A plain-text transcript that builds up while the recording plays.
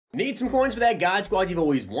Need some coins for that God Squad you've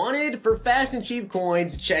always wanted? For fast and cheap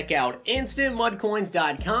coins, check out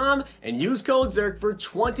instantmudcoins.com and use code ZIRK for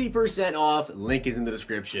 20% off. Link is in the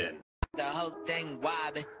description. The whole thing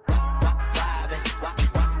wobbin', wobbin',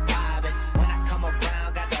 wobbin'. When I come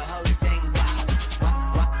around, got the whole thing wobbin'.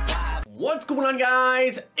 What's going on,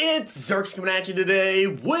 guys? It's Zirksee coming at you today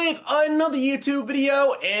with another YouTube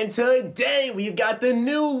video, and today we've got the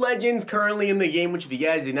new legends currently in the game, which if you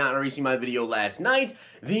guys did not already see my video last night,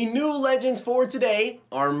 the new legends for today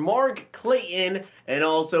are Mark Clayton and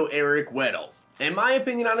also Eric Weddle. In my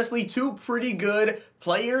opinion, honestly, two pretty good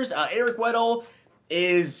players. Eric Weddle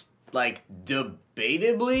is like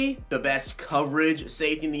debatably the best coverage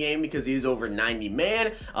safety in the game because he is over 90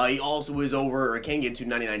 man. He also is over, or can get to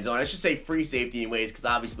 99 zone. I should say free safety anyways, because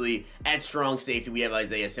obviously at strong safety we have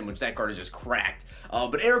Isaiah Sim, which that card is just cracked.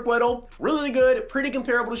 But Eric Weddle, really good, pretty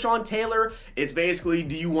comparable to Sean Taylor. It's basically,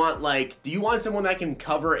 do you want someone that can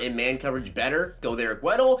cover in man coverage better? Go with Eric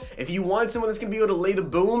Weddle. If you want someone that's gonna be able to lay the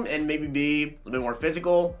boom and maybe be a little bit more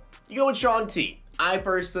physical, you go with Sean T. I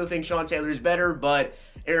personally think Sean Taylor is better, but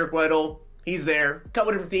Eric Weddle, he's there. A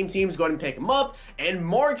couple different theme teams, go ahead and pick him up. And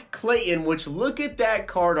Mark Clayton, which look at that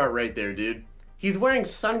card art right there, dude. He's wearing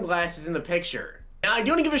sunglasses in the picture. Now, I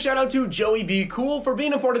do want to give a shout out to Joey B. Cool for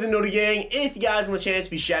being a part of the Noti Gang. If you guys want a chance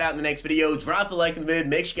to be shout out in the next video, drop a like in the vid,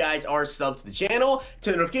 make sure you guys are subbed to the channel,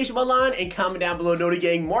 turn the notification bell on, and comment down below Noti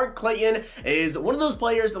Gang. Mark Clayton is one of those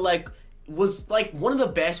players that was one of the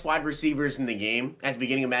best wide receivers in the game at the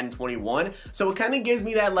beginning of Madden 21. So it kind of gives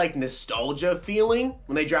me that nostalgia feeling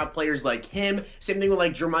when they drop players like him. Same thing with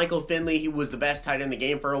Jermichael Finley. He was the best tight end in the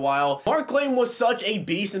game for a while. Mark Clayton was such a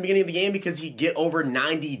beast in the beginning of the game because he'd get over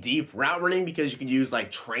 90 deep route running because you could use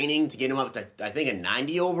training to get him up to I think a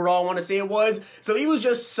 90 overall, I want to say it was. So he was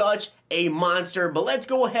just such a monster. But let's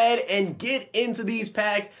go ahead and get into these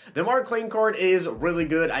packs. The Mark Clayton card is really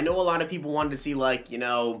good. I know a lot of people wanted to see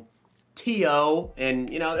T.O. and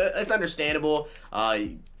it's understandable.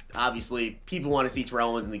 Obviously people want to see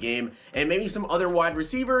Terrell Owens in the game and maybe some other wide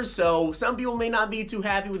receivers, so some people may not be too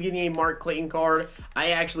happy with getting a Mark Clayton card.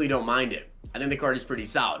 I actually don't mind it. I think the card is pretty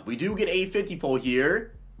solid. We do get a 50 pull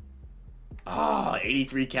here.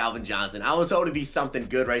 83 Calvin Johnson. I was hoping to be something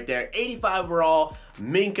good right there. 85 overall,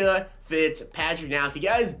 Minka Fitzpatrick. Now, if you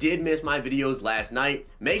guys did miss my videos last night,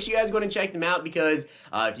 make sure you guys go and check them out because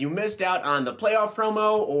if you missed out on the playoff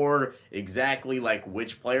promo or exactly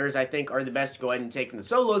which players I think are the best to go ahead and take in the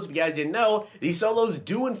solos, if you guys didn't know, these solos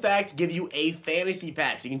do in fact give you a fantasy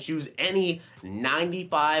pack. So you can choose any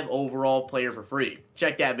 95 overall player for free.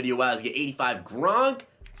 Check that video out. You get 85 Gronk.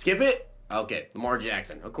 Skip it. Okay, Lamar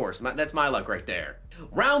Jackson, of course. That's my luck right there.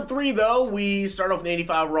 Round 3, though, we start off with an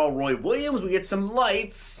 85 overall Roy Williams. We get some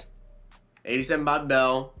lights. 87 Bob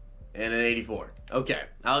Bell, and an 84. Okay,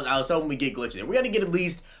 I was hoping we get glitchy there. We got to get at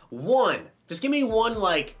least one. Just give me one,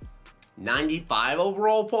 95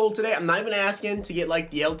 overall pull today. I'm not even asking to get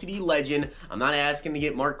the LTD legend. I'm not asking to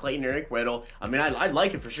get Mark Clayton, Eric Weddle. I mean, I'd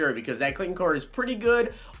like it for sure because that Clayton card is pretty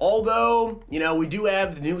good. Although, we do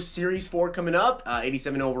have the new Series 4 coming up.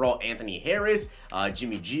 87 overall Anthony Harris,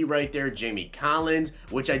 Jimmy G right there, Jamie Collins,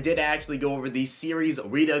 which I did actually go over the Series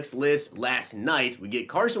Redux list last night. We get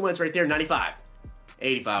Carson Wentz right there, 95.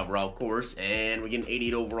 85 overall, of course, and we get an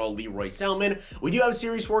 88 overall Leroy Selman. We do have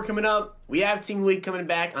Series 4 coming up. We have Team of the Week coming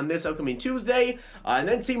back on this upcoming Tuesday, and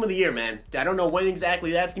then Team of the Year, man. I don't know when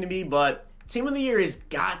exactly that's going to be, but Team of the Year has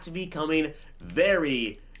got to be coming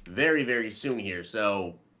very, very, very soon here.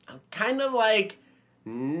 So I'm kind of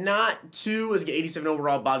not too, let's get 87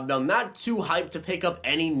 overall Bobby Bell, not too hyped to pick up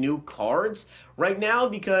any new cards right now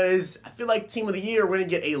because I feel like Team of the Year, we're going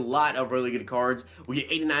to get a lot of really good cards. We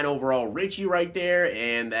get 89 overall Richie right there,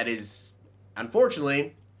 and that is,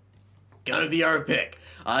 unfortunately, going to be our pick.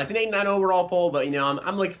 It's an 89 overall pull, but,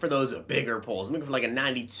 I'm looking for those bigger pulls. I'm looking for a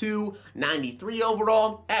 92, 93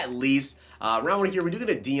 overall, at least. Round 1 here, we do get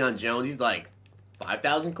a Deion Jones. He's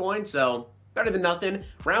 5,000 coins, so better than nothing.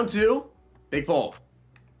 Round 2, big pull.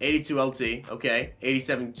 82 LT, okay,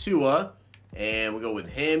 87 Tua, and we'll go with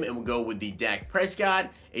him, and we'll go with the Dak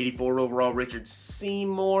Prescott, 84 overall Richard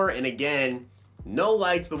Seymour, and again, no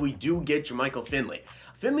lights, but we do get Jermichael Finley.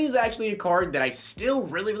 Finley is actually a card that I still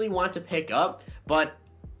really, really want to pick up, but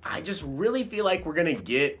I just really feel like we're going to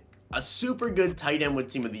get a super good tight end with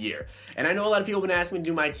Team of the Year. And I know a lot of people have been asking me to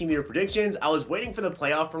do my Team of the Year predictions. I was waiting for the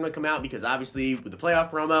playoff promo to come out because obviously with the playoff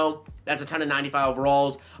promo, that's a ton of 95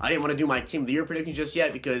 overalls. I didn't want to do my Team of the Year predictions just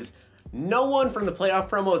yet because no one from the playoff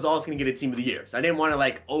promo is also going to get a Team of the Year. So I didn't want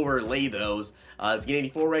to overlay those. Let's get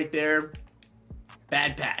 84 right there.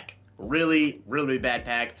 Bad pack. Really, really bad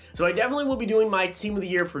pack. So I definitely will be doing my Team of the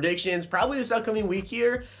Year predictions probably this upcoming week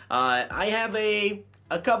here. I have a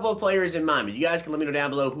a couple of players in mind, but you guys can let me know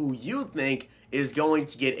down below who you think is going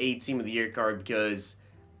to get a Team of the Year card, because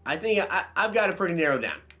I think I've got it pretty narrowed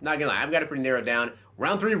down. Not gonna lie, I've got it pretty narrowed down.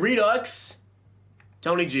 Round 3 Redux,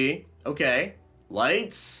 Tony G, okay.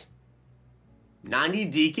 Lights, 90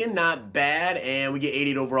 Deacon, not bad, and we get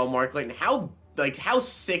 88 overall Mark Clayton. How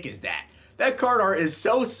sick is that? That card art is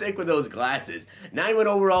so sick with those glasses. 91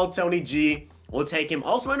 overall Tony G, we'll take him.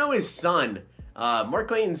 Also, I know his son, Mark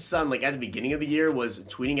Clayton's son, like at the beginning of the year, was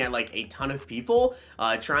tweeting at like a ton of people,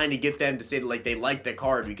 trying to get them to say that like they like the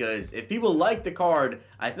card, because if people like the card,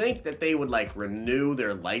 I think that they would like renew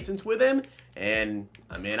their license with him. And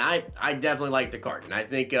I mean, I definitely like the card, and I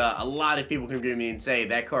think a lot of people can agree with me and say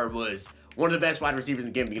that card was one of the best wide receivers in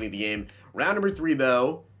the game at the beginning of the game. Round number 3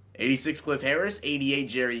 though, 86 Cliff Harris, 88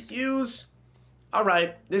 Jerry Hughes. All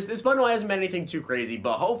right, this bundle hasn't been anything too crazy,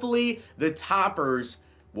 but hopefully the toppers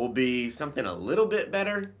will be something a little bit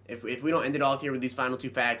better. If we don't end it off here with these final 2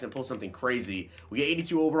 packs and pull something crazy. We get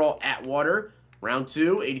 82 overall Atwater. Round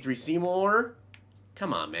 2, 83 Seymour.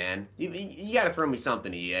 Come on, man. You got to throw me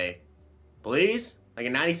something, EA. Please? Like a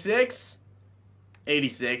 96?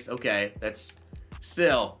 86. Okay, that's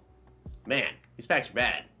still... Man, these packs are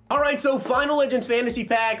bad. Alright, so final Legends Fantasy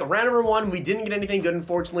Pack. Round number 1, we didn't get anything good,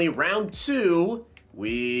 unfortunately. Round 2,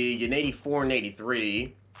 we get an 84 and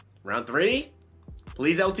 83. Round 3,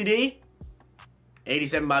 please LTD.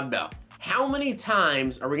 87 Bob Bell. How many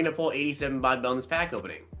times are we going to pull 87 Bob Bell in this pack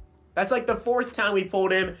opening? That's like the 4th time we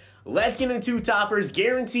pulled him. Let's get into 2 toppers.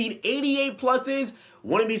 Guaranteed 88 pluses.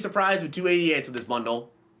 Wouldn't be surprised with 2 88s with this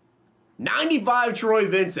bundle. 95 Troy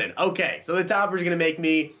Vincent. Okay, so the topper's going to make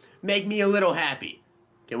me a little happy.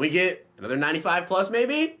 Can we get another 95 plus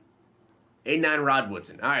maybe? 89 Rod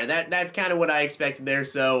Woodson. All right, that's kind of what I expected there.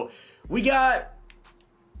 So we got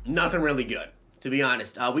nothing really good, to be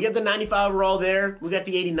honest. We got the 95 overall there. We got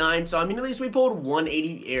the 89. So, I mean, at least we pulled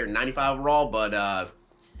 180 or 95 overall. But,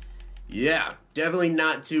 yeah, definitely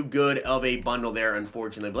not too good of a bundle there,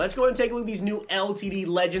 unfortunately. But let's go ahead and take a look at these new LTD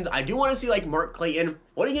Legends. I do want to see, like, Mark Clayton.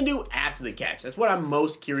 What are you going to do after the catch? That's what I'm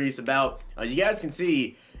most curious about. You guys can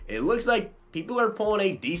see, it looks like people are pulling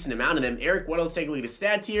a decent amount of them. Eric Weddle, let's take a look at his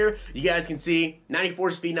stats here. You guys can see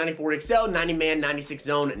 94 speed, 94 excel, 90 man, 96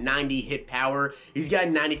 zone, 90 hit power. He's got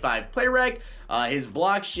 95 play rec. His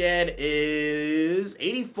block shed is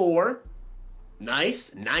 84.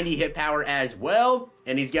 Nice. 90 hit power as well.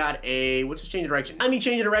 And he's got a, what's his change of direction? 90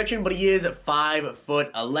 change of direction, but he is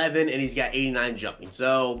 5'11", and he's got 89 jumping.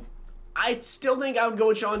 So I still think I would go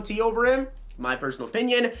with Sean T over him. My personal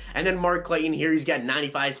opinion. And then Mark Clayton here, he's got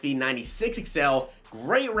 95 speed, 96 excel,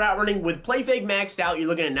 great route running with play fake maxed out. You're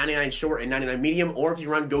looking at 99 short and 99 medium, or if you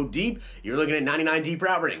run go deep, you're looking at 99 deep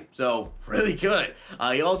route running. So really good.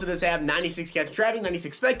 He also does have 96 catch traffic,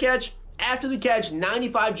 96 spec catch. After the catch,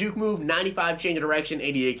 95 juke move, 95 change of direction,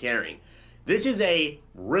 88 carrying. This is a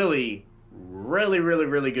really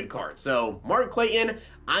good card. So Mark Clayton,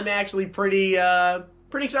 I'm actually pretty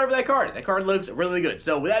excited for that card. That card looks really good.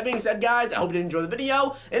 So with that being said, guys, I hope you did enjoy the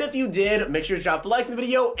video. And if you did, make sure to drop a like in the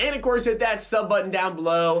video. And of course, hit that sub button down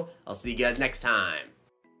below. I'll see you guys next time.